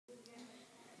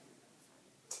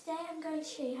Today I'm going to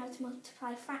show you how to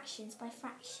multiply fractions by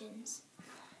fractions.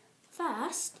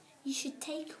 First, you should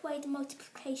take away the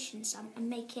multiplication sum and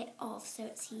make it of so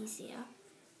it's easier.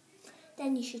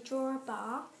 Then you should draw a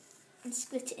bar and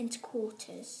split it into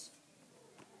quarters.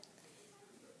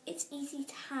 It's easy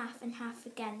to half and half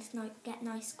again to get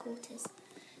nice quarters.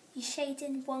 You shade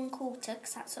in 1/4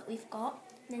 because that's what we've got,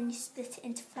 and then you split it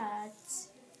into thirds.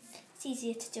 It's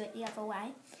easier to do it the other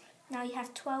way. Now you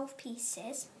have 12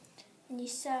 pieces and you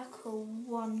circle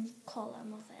one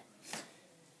column of it.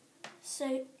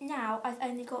 So now I've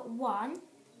only got one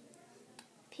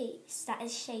piece that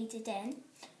is shaded in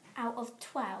out of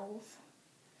 12.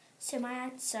 So my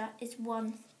answer is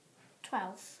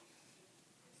 1/12.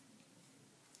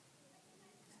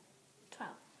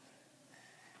 12.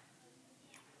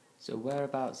 So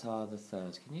whereabouts are the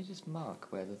thirds? Can you just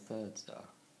mark where the thirds are?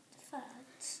 The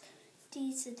thirds.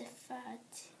 These are the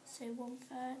thirds. So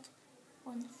 1/3,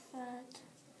 1/3,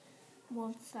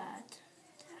 1/3.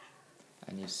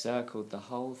 And you've circled the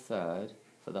whole third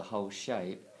for the whole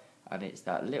shape, and it's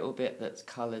that little bit that's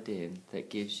coloured in that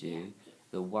gives you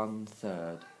the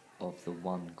 1/3 of the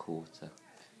 1/4.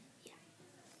 Yeah.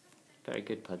 Very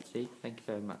good, Pudsey. Thank you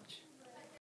very much.